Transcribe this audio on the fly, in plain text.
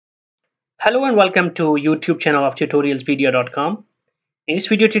Hello and welcome to YouTube channel of tutorialspedia.com. In this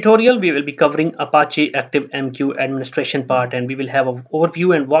video tutorial, we will be covering Apache ActiveMQ administration part, and we will have an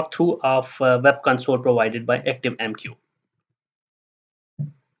overview and walkthrough of web console provided by ActiveMQ.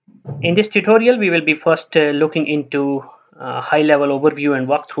 In this tutorial, we will be first looking into high-level overview and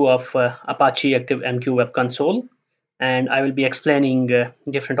walkthrough of Apache ActiveMQ Web Console, and I will be explaining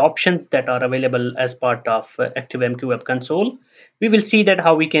different options that are available as part of ActiveMQ Web Console. We will see that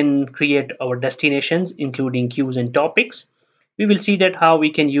how we can create our destinations, including queues and topics. We will see that how we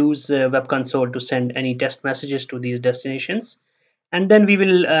can use Web Console to send any test messages to these destinations. And then we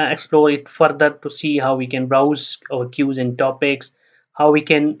will explore it further to see how we can browse our queues and topics, how we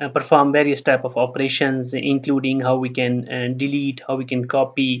can perform various type of operations, including how we can delete, how we can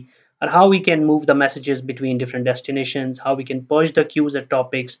copy, or how we can move the messages between different destinations, how we can purge the queues and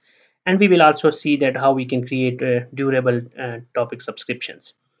topics, and we will also see that how we can create durable topic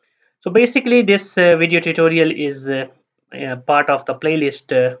subscriptions. So basically this video tutorial is part of the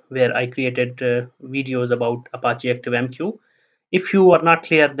playlist where I created videos about Apache ActiveMQ. If you are not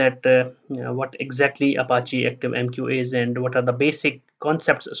clear that what exactly Apache ActiveMQ is and what are the basic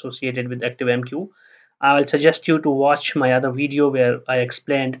concepts associated with ActiveMQ, I will suggest you to watch my other video where I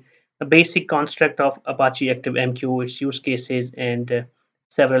explained the basic construct of Apache ActiveMQ, its use cases, and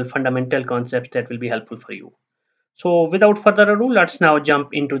several fundamental concepts that will be helpful for you. So without further ado, let's now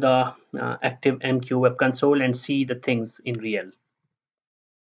jump into the ActiveMQ Web Console and see the things in real.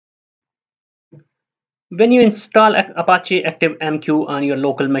 When you install Apache ActiveMQ on your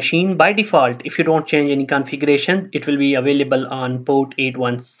local machine, by default, if you don't change any configuration, it will be available on port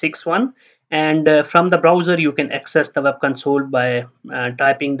 8161. And from the browser, you can access the web console by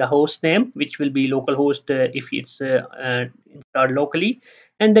typing the host name, which will be localhost if it's installed locally.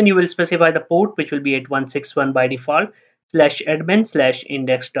 And then you will specify the port, which will be 8161 by default,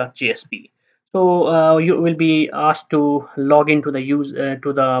 /admin/index.jsp. So you will be asked to log into the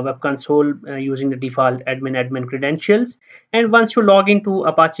to the web console using the default admin credentials. And once you log into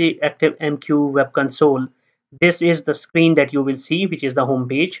Apache ActiveMQ Web Console, this is the screen that you will see, which is the home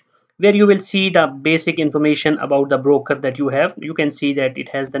page, where you will see the basic information about the broker that you have. You can see that it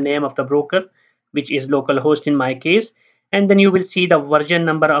has the name of the broker, which is localhost in my case, and then you will see the version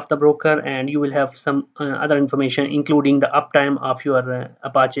number of the broker, and you will have some other information including the uptime of your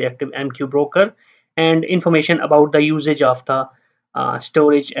Apache ActiveMQ broker and information about the usage of the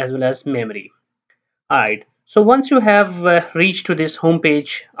storage as well as memory. Alright, so once you have reached to this home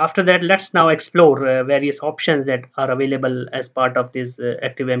page, after that let's now explore various options that are available as part of this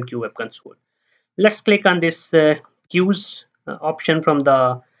ActiveMQ Web Console. Let's click on this queues option from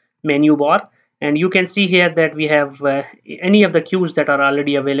the menu bar, and you can see here that we have any of the queues that are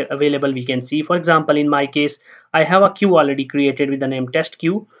already available. We can see, for example, in my case, I have a queue already created with the name test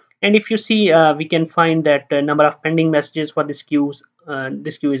queue, and if you see, we can find that number of pending messages for this queue is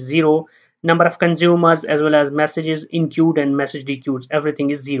 0. Number of consumers as well as messages in queued and message dequeued,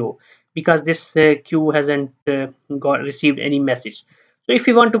 everything is 0 because this queue hasn't received any message. So if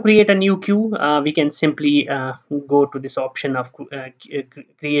we want to create a new queue, we can simply go to this option of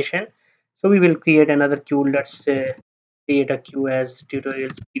creation. So we will create another queue. Let's create a queue as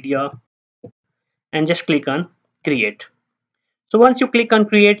tutorialspedia and just click on create. So once you click on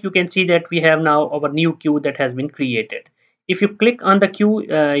create, you can see that we have now our new queue that has been created. If you click on the queue,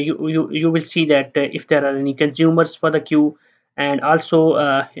 you will see that if there are any consumers for the queue, and also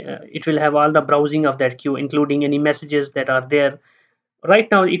it will have all the browsing of that queue, including any messages that are there. Right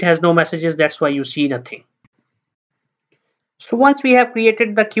now it has no messages, that's why you see nothing. So once we have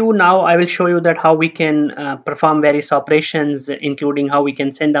created the queue, now I will show you that how we can perform various operations, including how we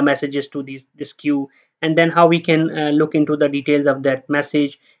can send the messages to this queue, and then how we can look into the details of that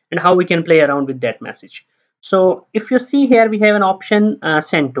message and how we can play around with that message. So if you see here, we have an option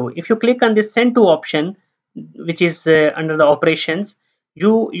send to. If you click on this send to option, which is under the operations,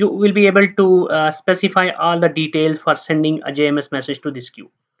 you will be able to specify all the details for sending a JMS message to this queue.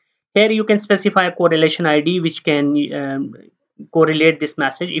 Here you can specify a correlation ID which can correlate this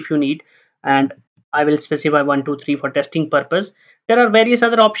message if you need, and I will specify 1 2 3 for testing purpose. There are various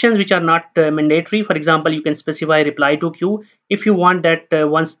other options which are not mandatory. For example, you can specify reply to queue if you want that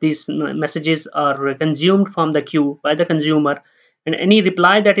once these messages are consumed from the queue by the consumer, and any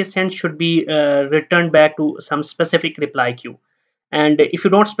reply that is sent should be returned back to some specific reply queue. And if you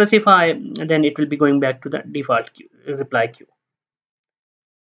don't specify, then it will be going back to the default queue, reply queue.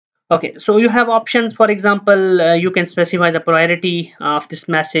 Okay, so you have options. For example, you can specify the priority of this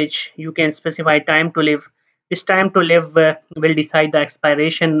message. You can specify time to live. This time to live will decide the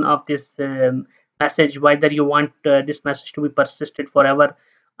expiration of this message, whether you want this message to be persisted forever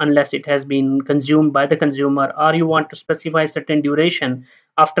unless it has been consumed by the consumer, or you want to specify certain duration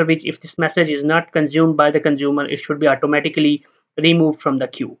after which if this message is not consumed by the consumer, it should be automatically removed from the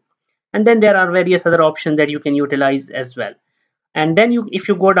queue. And then there are various other options that you can utilize as well. And then if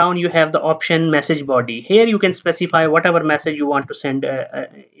you go down, you have the option message body. Here you can specify whatever message you want to send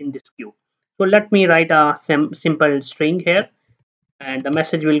in this queue. So let me write a simple string here, and the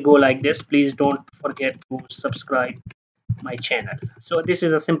message will go like this: please don't forget to subscribe my channel. So this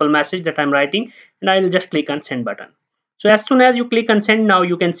is a simple message that I'm writing, and I'll just click on send button. So as soon as you click on send, now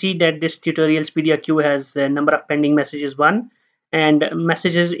you can see that this tutorialspedia queue has a number of pending messages 1, and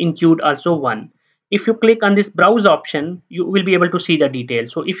messages in queued also 1. If you click on this browse option, you will be able to see the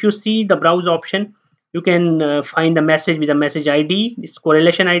details. So if you see the browse option, you can find the message with a message ID, this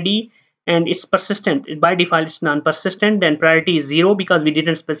correlation ID, and it's persistent. By default it's non-persistent, then priority is 0 because we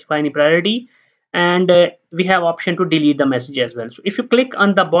didn't specify any priority, and we have option to delete the message as well. So if you click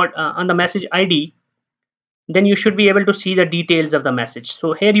on the message ID, then you should be able to see the details of the message.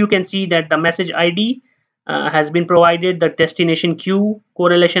 So here you can see that the message ID has been provided, the destination queue,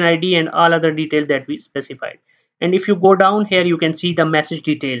 correlation ID, and all other details that we specified. And if you go down here, you can see the message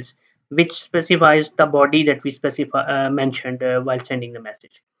details, which specifies the body that we mentioned while sending the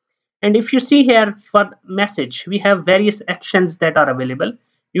message. And if you see here for message, we have various actions that are available.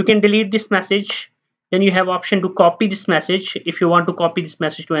 You can delete this message. Then you have option to copy this message if you want to copy this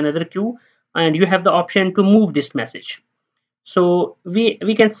message to another queue, and you have the option to move this message. So we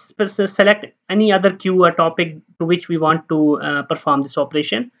can select any other queue or topic to which we want to perform this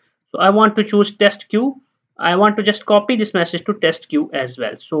operation. So I want to choose test queue. I want to just copy this message to test queue as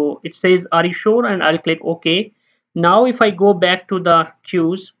well. So it says, are you sure? And I'll click OK. Now if I go back to the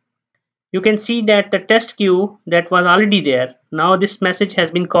queues, you can see that the test queue that was already there, now this message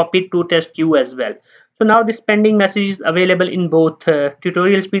has been copied to test queue as well. So now this pending message is available in both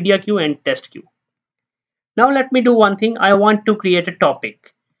tutorialspedia queue and test queue. Now let me do one thing. I want to create a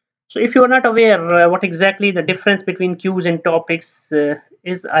topic. So if you are not aware what exactly the difference between queues and topics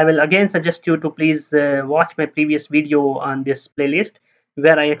is, I will again suggest you to please watch my previous video on this playlist,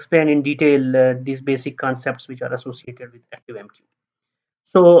 where I explain in detail these basic concepts which are associated with ActiveMQ.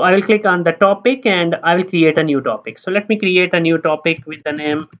 So I will click on the topic and I will create a new topic. So let me create a new topic with the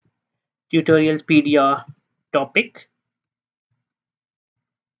name tutorialspedia topic.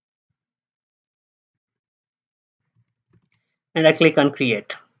 And I click on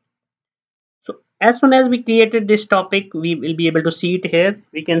create. So as soon as we created this topic, we will be able to see it here.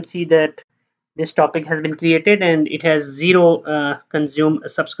 We can see that this topic has been created and it has 0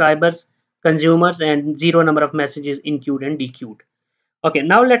 consumers, and 0 number of messages in queued and dequeued. Okay,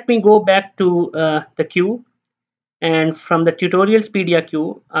 now let me go back to the queue, and from the tutorialspedia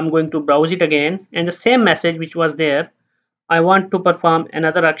queue, I'm going to browse it again, and the same message which was there, I want to perform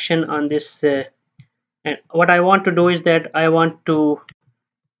another action on this. And what I want to do is that I want to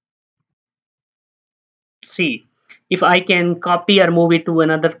see if I can copy or move it to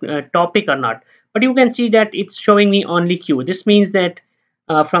another topic or not. But you can see that it's showing me only queue. This means that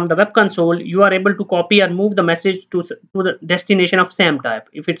from the web console, you are able to copy or move the message to the destination of same type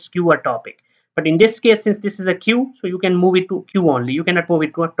if it's queue or topic. But in this case, since this is a queue, so you can move it to queue only. You cannot move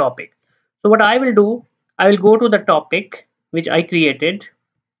it to a topic. So what I will do, I will go to the topic which I created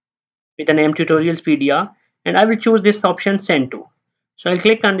with the name tutorialspedia, and I will choose this option send to. So I'll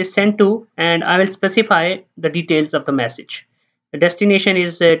click on this send to, and I will specify the details of the message. The destination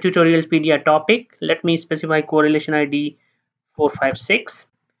is tutorialspedia topic. Let me specify correlation ID 456,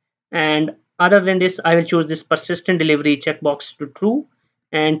 and other than this, I will choose this persistent delivery checkbox to true,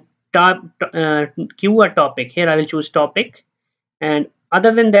 and queue or topic. Here I will choose topic, and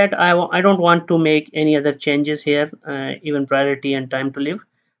other than that, I don't want to make any other changes here, even priority and time to live.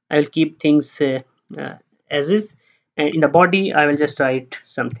 I will keep things as is, and in the body I will just write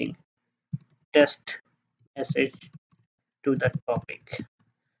something, test message to the topic,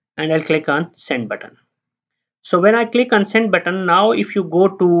 and I'll click on send button. So when I click on send button, now if you go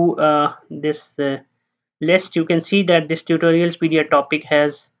to this list, you can see that this tutorialspedia topic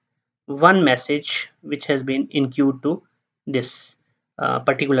has one message which has been in queue to this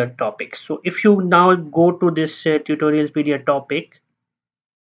particular topic. So if you now go to this tutorialspedia topic,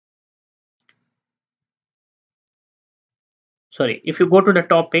 if you go to the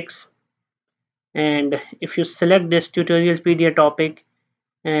topics, and if you select this tutorialspedia topic,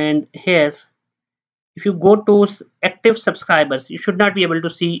 and here if you go to active subscribers, you should not be able to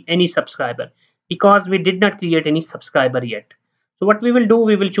see any subscriber because we did not create any subscriber yet. So what we will do,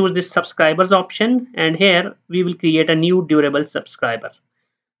 we will choose this subscribers option, and here we will create a new durable subscriber.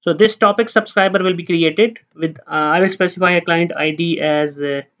 So this topic subscriber will be created with I will specify a client ID as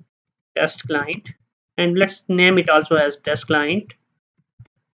test client, and let's name it also as test client,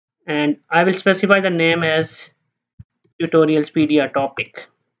 and I will specify the name as tutorialspedia topic,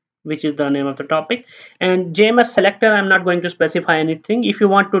 which is the name of the topic. And JMS selector, I'm not going to specify anything. If you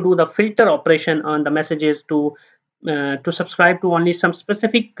want to do the filter operation on the messages to subscribe to only some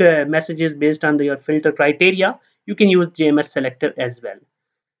specific messages based on your filter criteria, you can use JMS selector as well.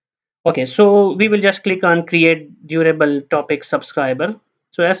 Okay, so we will just click on create durable topic subscriber.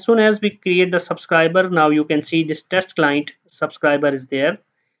 So as soon as we create the subscriber, now you can see this test client subscriber is there.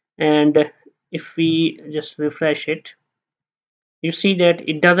 And if we just refresh it, you see that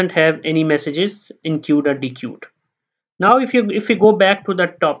it doesn't have any messages enqueued or dequeued. Now if we go back to the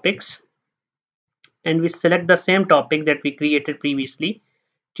topics and we select the same topic that we created previously,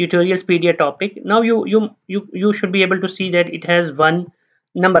 tutorialspedia topic, now you should be able to see that it has one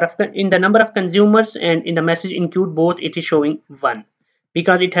number of in the number of consumers, and in the message enqueued both it is showing one,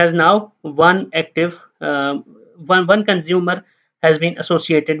 because it has now one active one consumer has been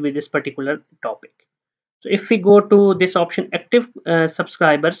associated with this particular topic. So if we go to this option active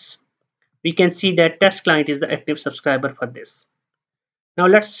subscribers, we can see that test client is the active subscriber for this. Now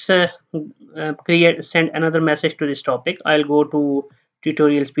let's send another message to this topic. I'll go to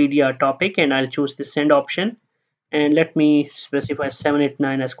tutorialspedia topic and I'll choose the send option, and let me specify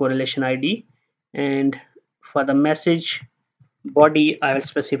 789 as correlation ID, and for the message body I will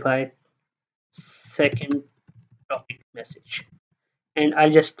specify second topic message, and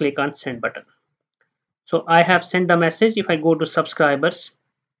I'll just click on send button. So I have sent the message. If I go to subscribers,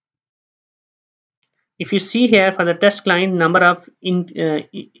 if you see here for the test client, number of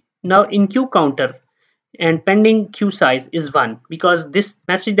now in queue counter and pending queue size is 1, because this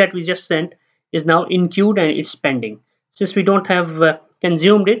message that we just sent is now in queued and it's pending. Since we don't have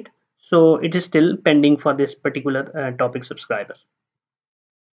consumed it, so it is still pending for this particular topic subscriber.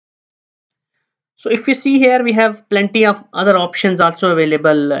 So if you see here, we have plenty of other options also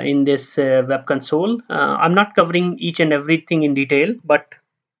available in this web console. I'm not covering each and everything in detail, but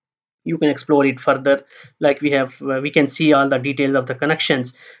you can explore it further. Like we can see all the details of the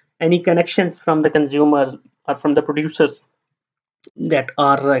connections, any connections from the consumers or from the producers that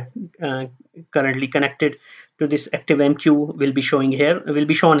are currently connected to this ActiveMQ will be shown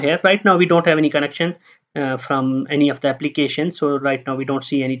here. Right now we don't have any connection from any of the applications, so right now we don't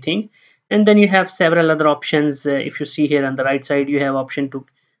see anything. And then you have several other options. If you see here on the right side, you have option to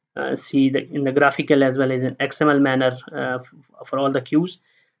see in the graphical as well as in XML manner for all the queues.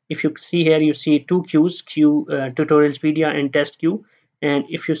 If you see here, you see two queues, tutorialspedia and test queue. And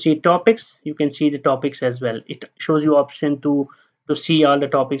if you see topics, you can see the topics as well. It shows you option to see all the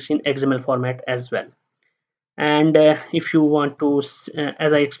topics in XML format as well. And if you want to,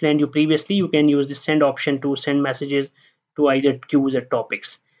 as I explained you previously, you can use the send option to send messages to either queues or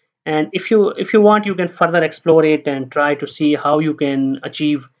topics. And if you want, you can further explore it and try to see how you can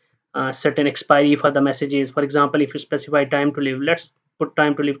achieve certain expiry for the messages. For example, if you specify time to live, let's put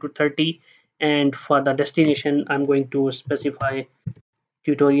time to live to 30, and for the destination I'm going to specify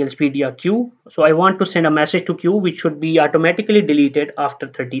tutorialspedia queue. So I want to send a message to queue which should be automatically deleted after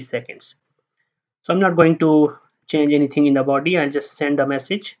 30 seconds. So I'm not going to change anything in the body, I'll just send the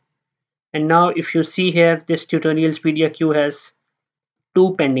message. And now if you see here, this tutorialspedia queue has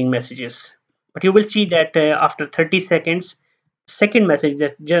 2 pending messages, but you will see that after 30 seconds, second message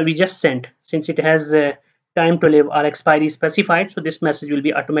that we just sent, since it has time to live or expiry specified, so this message will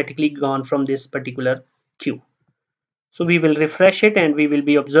be automatically gone from this particular queue. So we will refresh it and we will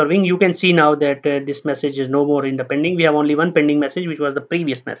be observing. You can see now that this message is no more in the pending. We have only one pending message, which was the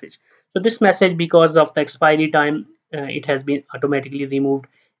previous message. So this message, because of the expiry time, it has been automatically removed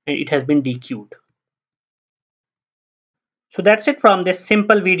and it has been dequeued. So that's it from this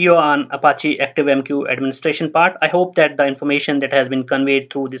simple video on Apache ActiveMQ administration part. I hope that the information that has been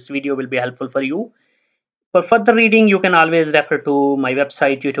conveyed through this video will be helpful for you. For further reading, you can always refer to my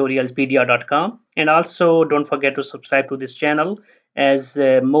website tutorialspedia.com, and also don't forget to subscribe to this channel, as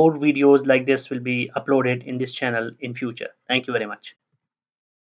more videos like this will be uploaded in this channel in future. Thank you very much.